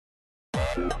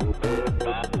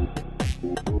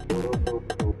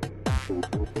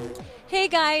Hey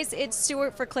guys, it's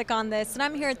Stuart for Click on This, and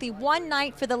I'm here at the One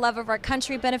Night for the Love of Our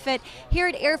Country benefit here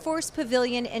at Air Force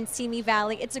Pavilion in Simi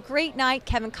Valley. It's a great night.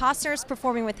 Kevin Costner is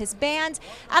performing with his band.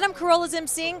 Adam Carolla is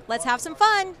emceeing. Let's have some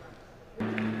fun.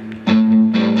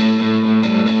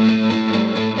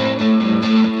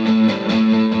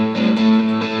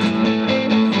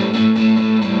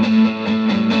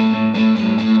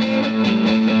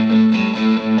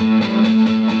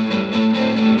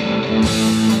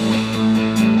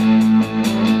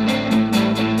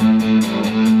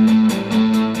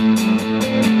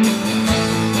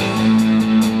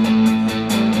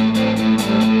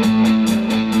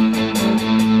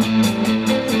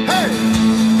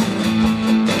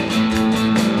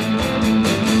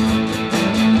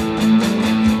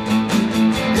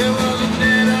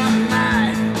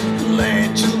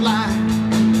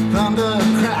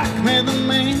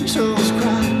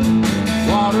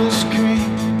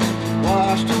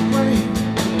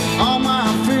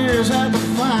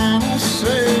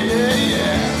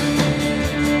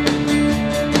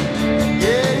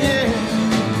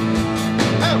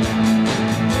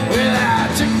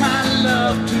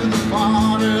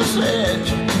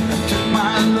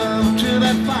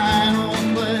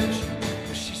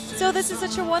 So this is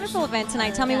such a wonderful event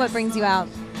tonight. Tell me what brings you out.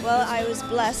 Well, I was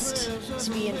blessed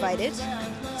to be invited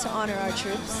to honor our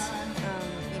troops,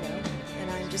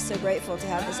 and I'm just so grateful to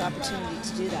have this opportunity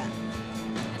to do that.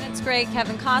 And it's great.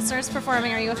 Kevin Costner is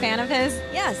performing. Are you a fan of his?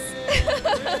 Yes.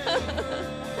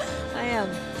 I am.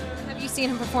 Have you seen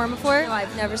him perform before? No,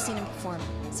 I've never seen him perform,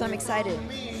 so I'm excited.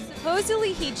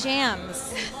 Supposedly he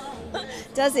jams.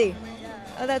 Does he?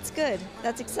 Oh, that's good.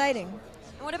 That's exciting.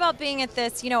 And what about being at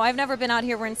this? You know, I've never been out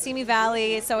here. We're in Simi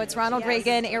Valley, so it's Ronald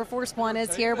Reagan, Air Force One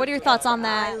is here. What are your thoughts on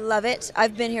that? I love it.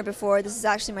 I've been here before. This is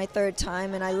actually my third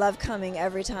time, and I love coming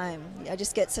every time. I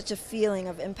just get such a feeling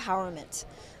of empowerment.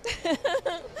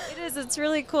 It is. It's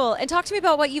really cool. And talk to me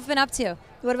about what you've been up to.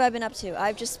 What have I been up to?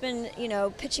 I've just been,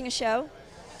 pitching a show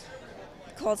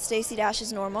called Stacey Dash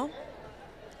is Normal,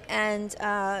 and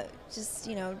just,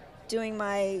 doing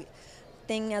my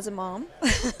thing as a mom.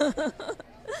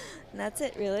 And that's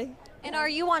it, really. And are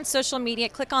you on social media?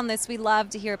 Click on this. We love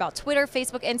to hear about Twitter,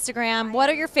 Facebook, Instagram. What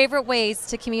are your favorite ways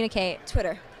to communicate?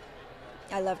 Twitter.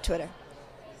 I love Twitter.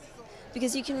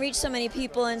 Because you can reach so many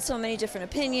people and so many different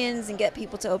opinions and get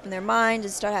people to open their mind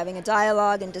and start having a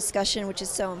dialogue and discussion, which is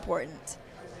so important.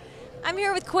 I'm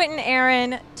here with Quentin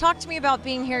Aaron. Talk to me about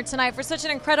being here tonight for such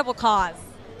an incredible cause.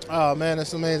 Oh man,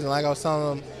 it's amazing. Like I was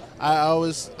telling them, I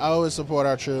always support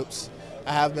our troops.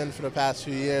 I have been for the past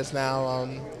few years now.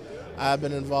 I've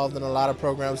been involved in a lot of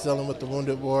programs dealing with the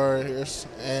wounded warriors,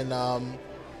 and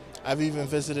I've even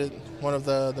visited one of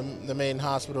the main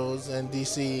hospitals in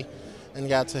D.C. and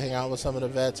got to hang out with some of the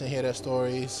vets and hear their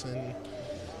stories.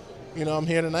 And I'm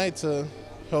here tonight to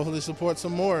hopefully support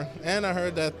some more. And I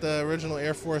heard that the original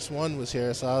Air Force One was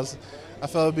here, so I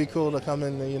felt it'd be cool to come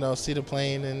in and see the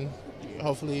plane, and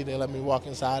hopefully they let me walk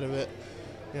inside of it.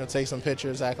 Take some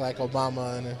pictures, act like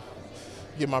Obama, and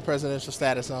get my presidential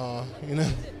status on.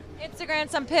 Instagram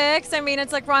some pics. I mean,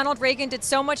 it's like Ronald Reagan did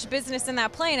so much business in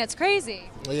that plane. It's crazy.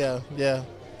 Yeah. Now,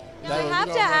 I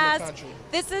have to ask,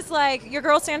 this is like, your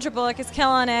girl Sandra Bullock is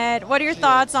killing it. What are your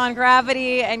thoughts on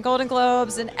Gravity and Golden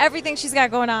Globes and everything she's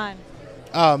got going on?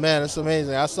 Oh, man, it's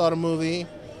amazing. I saw the movie.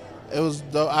 It was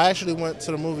dope. I actually went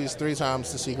to the movies 3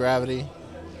 times to see Gravity.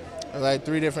 Like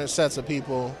 3 different sets of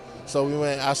people. So we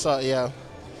went, I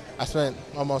spent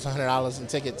almost $100 in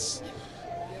tickets.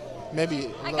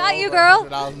 Maybe I got you, girl.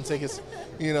 $100 in tickets,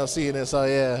 seeing it. So,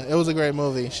 yeah, it was a great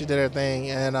movie. She did her thing,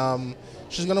 and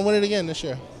she's going to win it again this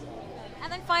year.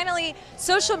 And then finally,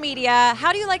 social media.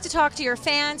 How do you like to talk to your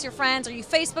fans, your friends? Are you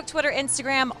Facebook, Twitter,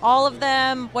 Instagram, all of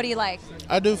them? What do you like?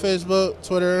 I do Facebook,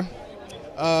 Twitter.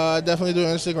 I definitely do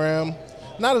Instagram.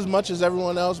 Not as much as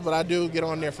everyone else, but I do get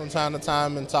on there from time to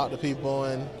time and talk to people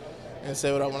and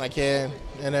say what up when I can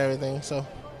and everything. So.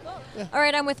 Yeah. All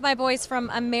right, I'm with my boys from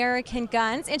American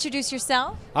Guns. Introduce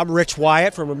yourself. I'm Rich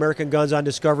Wyatt from American Guns on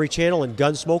Discovery Channel and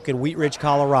Gunsmoke in Wheat Ridge,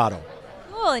 Colorado.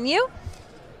 Cool, and you?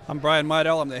 I'm Brian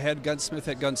Midell. I'm the head gunsmith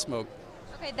at Gunsmoke.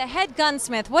 Okay, the head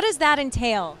gunsmith. What does that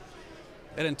entail?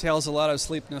 It entails a lot of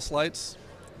sleepless nights,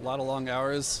 a lot of long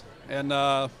hours, and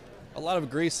a lot of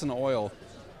grease and oil.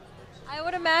 I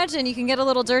would imagine you can get a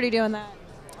little dirty doing that.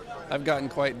 I've gotten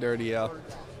quite dirty, yeah.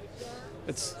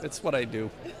 It's what I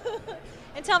do.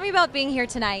 And tell me about being here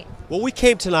tonight. Well, we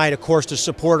came tonight, of course, to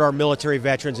support our military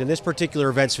veterans, and this particular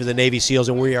event's for the Navy SEALs,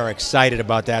 and we are excited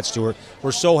about that, Stuart.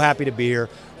 We're so happy to be here.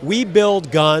 We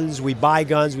build guns, we buy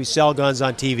guns, we sell guns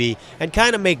on TV, and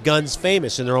kind of make guns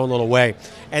famous in their own little way.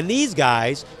 And these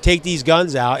guys take these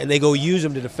guns out and they go use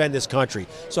them to defend this country.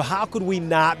 So how could we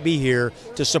not be here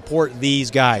to support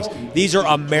these guys? These are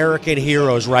American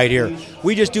heroes right here.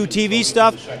 We just do TV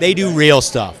stuff, they do real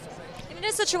stuff. It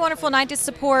is such a wonderful night to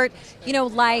support, you know,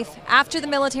 life after the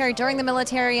military, during the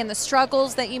military, and the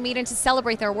struggles that you meet, and to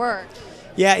celebrate their work.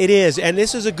 Yeah, it is, and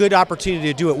this is a good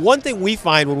opportunity to do it. One thing we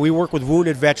find when we work with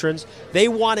wounded veterans, they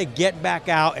want to get back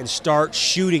out and start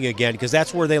shooting again because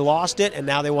that's where they lost it, and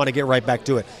now they want to get right back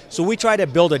to it. So we try to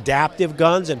build adaptive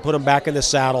guns and put them back in the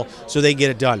saddle so they can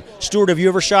get it done. Stuart, have you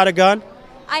ever shot a gun?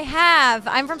 I have.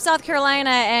 I'm from South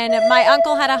Carolina, and my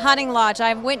uncle had a hunting lodge.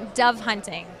 I went dove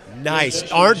hunting. Nice.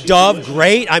 Aren't dove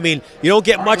great? I mean, you don't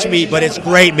get much meat, but it's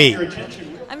great meat.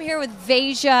 I'm here with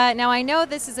Veja. Now, I know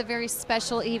this is a very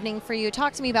special evening for you.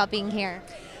 Talk to me about being here.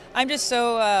 I'm just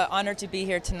so honored to be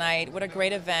here tonight. What a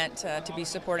great event to be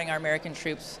supporting our American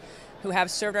troops who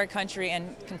have served our country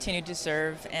and continue to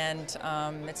serve. And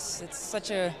it's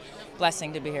such a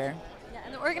blessing to be here.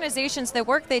 And the organizations, the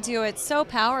work they do, it's so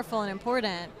powerful and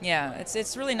important. Yeah,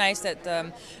 it's really nice that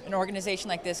an organization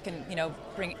like this can, you know,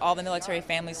 bring all the military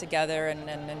families together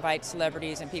and invite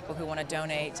celebrities and people who want to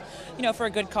donate, you know, for a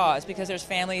good cause, because there's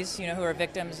families, you know, who are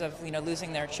victims of, you know,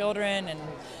 losing their children, and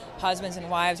husbands and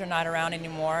wives are not around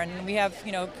anymore, and we have,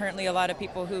 you know, currently a lot of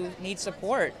people who need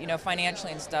support, you know,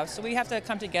 financially and stuff. So we have to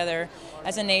come together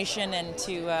as a nation and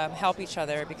to help each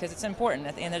other, because it's important.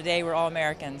 At the end of the day, we're all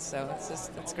Americans, so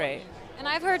it's great. And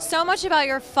I've heard so much about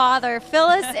your father. Fill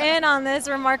us in on this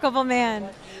remarkable man.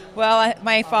 Well,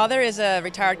 my father is a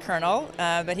retired colonel,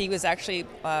 but he was actually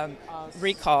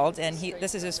recalled, and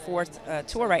this is his fourth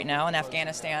tour right now in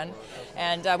Afghanistan.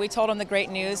 And we told him the great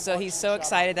news, so he's so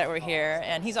excited that we're here.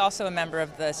 And he's also a member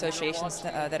of the associations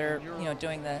that are, you know,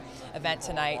 doing the event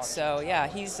tonight. So yeah,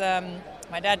 he's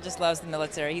my dad just loves the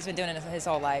military. He's been doing it his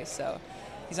whole life, so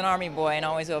he's an Army boy and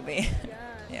always will be.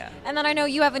 Yeah. And then I know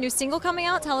you have a new single coming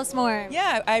out. Tell us more.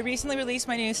 Yeah, I recently released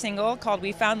my new single called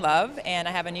We Found Love, and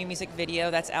I have a new music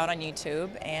video that's out on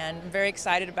YouTube, and I'm very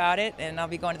excited about it, and I'll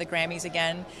be going to the Grammys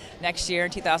again next year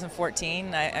in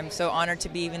 2014. I'm so honored to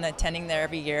be even attending there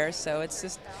every year, so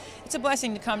it's a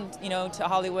blessing to come, you know, to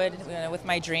Hollywood, you know, with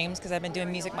my dreams, because I've been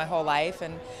doing music my whole life.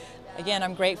 And again,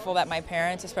 I'm grateful that my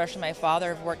parents, especially my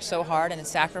father, have worked so hard and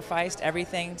sacrificed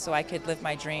everything so I could live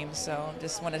my dreams. So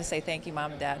just wanted to say thank you,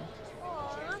 Mom and Dad.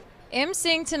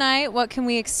 Sing tonight, what can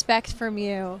we expect from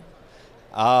you?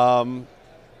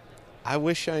 I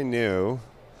wish I knew.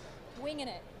 Winging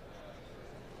it.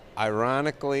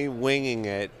 Ironically, winging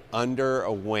it under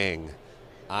a wing.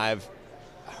 I've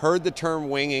heard the term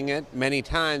winging it many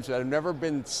times, but I've never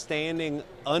been standing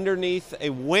underneath a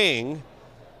wing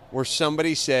where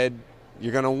somebody said,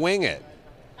 you're going to wing it.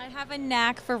 I have a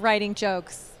knack for writing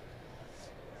jokes.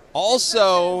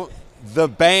 Also, the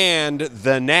band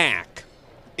The Knack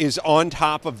is on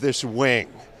top of this wing,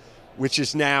 which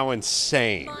is now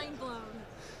insane. Mind blown.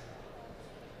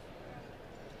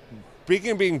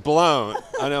 Speaking of being blown,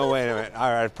 oh no, wait a minute. All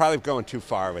right, I'm probably going too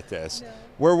far with this. No.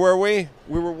 Where were we?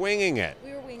 We were winging it.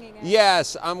 We were winging it.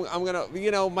 Yes, I'm gonna, you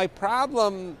know, my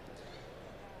problem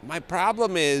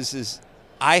is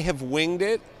I have winged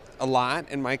it a lot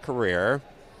in my career,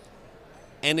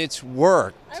 and it's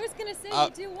worked. I was gonna say you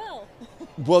do well.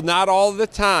 Well, not all the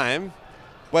time,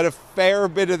 but a fair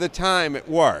bit of the time it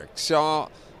works. So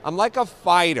I'm like a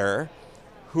fighter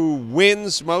who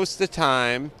wins most of the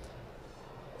time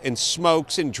and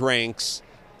smokes and drinks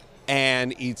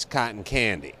and eats cotton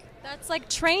candy. That's like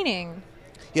training.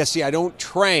 Yeah, see, I don't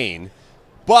train,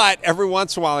 but every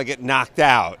once in a while I get knocked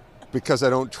out because I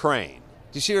don't train.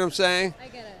 Do you see what I'm saying? I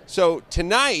get it. So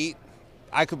tonight,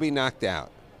 I could be knocked out.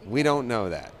 We don't know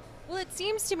that. Well, it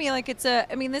seems to me like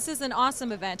this is an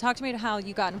awesome event. Talk to me about how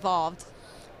you got involved.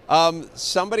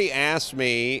 Somebody asked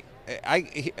me,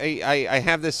 I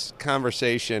have this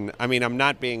conversation. I mean, I'm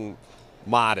not being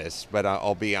modest, but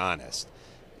I'll be honest.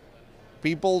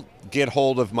 People get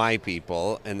hold of my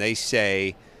people and they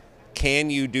say, can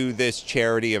you do this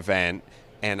charity event?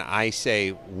 And I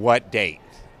say, what date?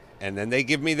 And then they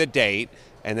give me the date.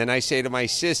 And then I say to my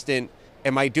assistant,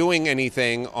 am I doing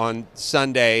anything on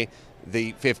Sunday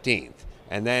the 15th?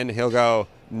 And then he'll go,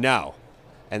 no.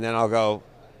 And then I'll go,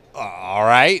 all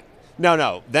right.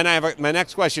 No. Then my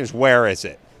next question is, where is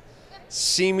it?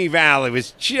 Simi Valley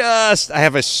was just, I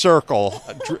have a circle,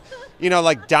 you know,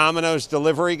 like Domino's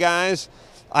delivery guys.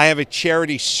 I have a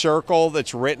charity circle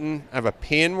that's written. I have a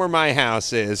pin where my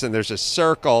house is, and there's a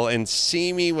circle, and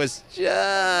Simi was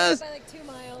just... By like 2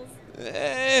 miles.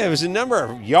 It was a number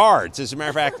of yards. As a matter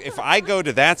of fact, if I go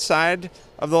to that side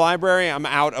of the library, I'm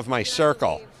out of my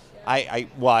circle. Yeah,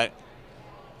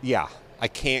 I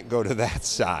can't go to that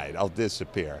side. I'll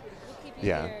disappear.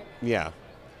 Yeah.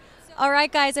 All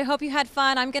right, guys, I hope you had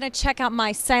fun. I'm going to check out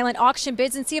my silent auction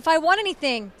bids and see if I won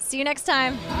anything. See you next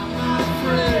time.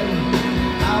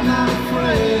 I'm not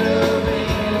afraid of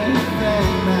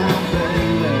anything now,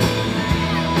 baby.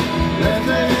 Let's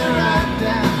take it right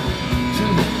down to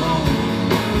the bone.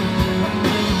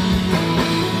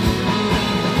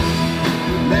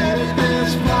 Let it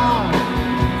this far,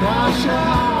 cross your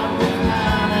heart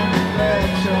behind and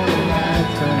let your light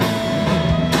turn.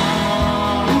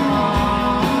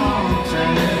 On,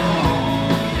 turn it on.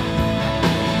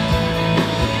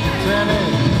 Turn it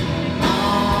on.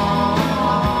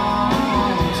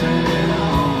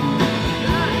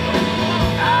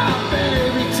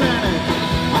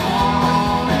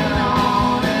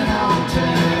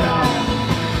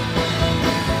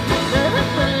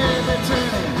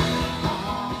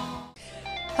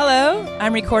 Hello,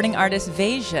 I'm recording artist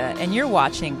Veja, and you're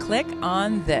watching Click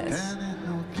on This.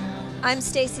 I'm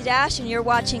Stacey Dash, and you're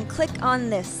watching Click on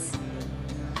This.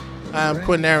 I'm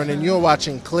Quentin Aaron, and you're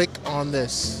watching Click on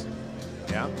This.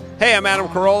 Yeah. Hey, I'm Adam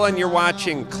Carolla, and you're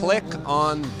watching Click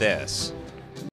on This.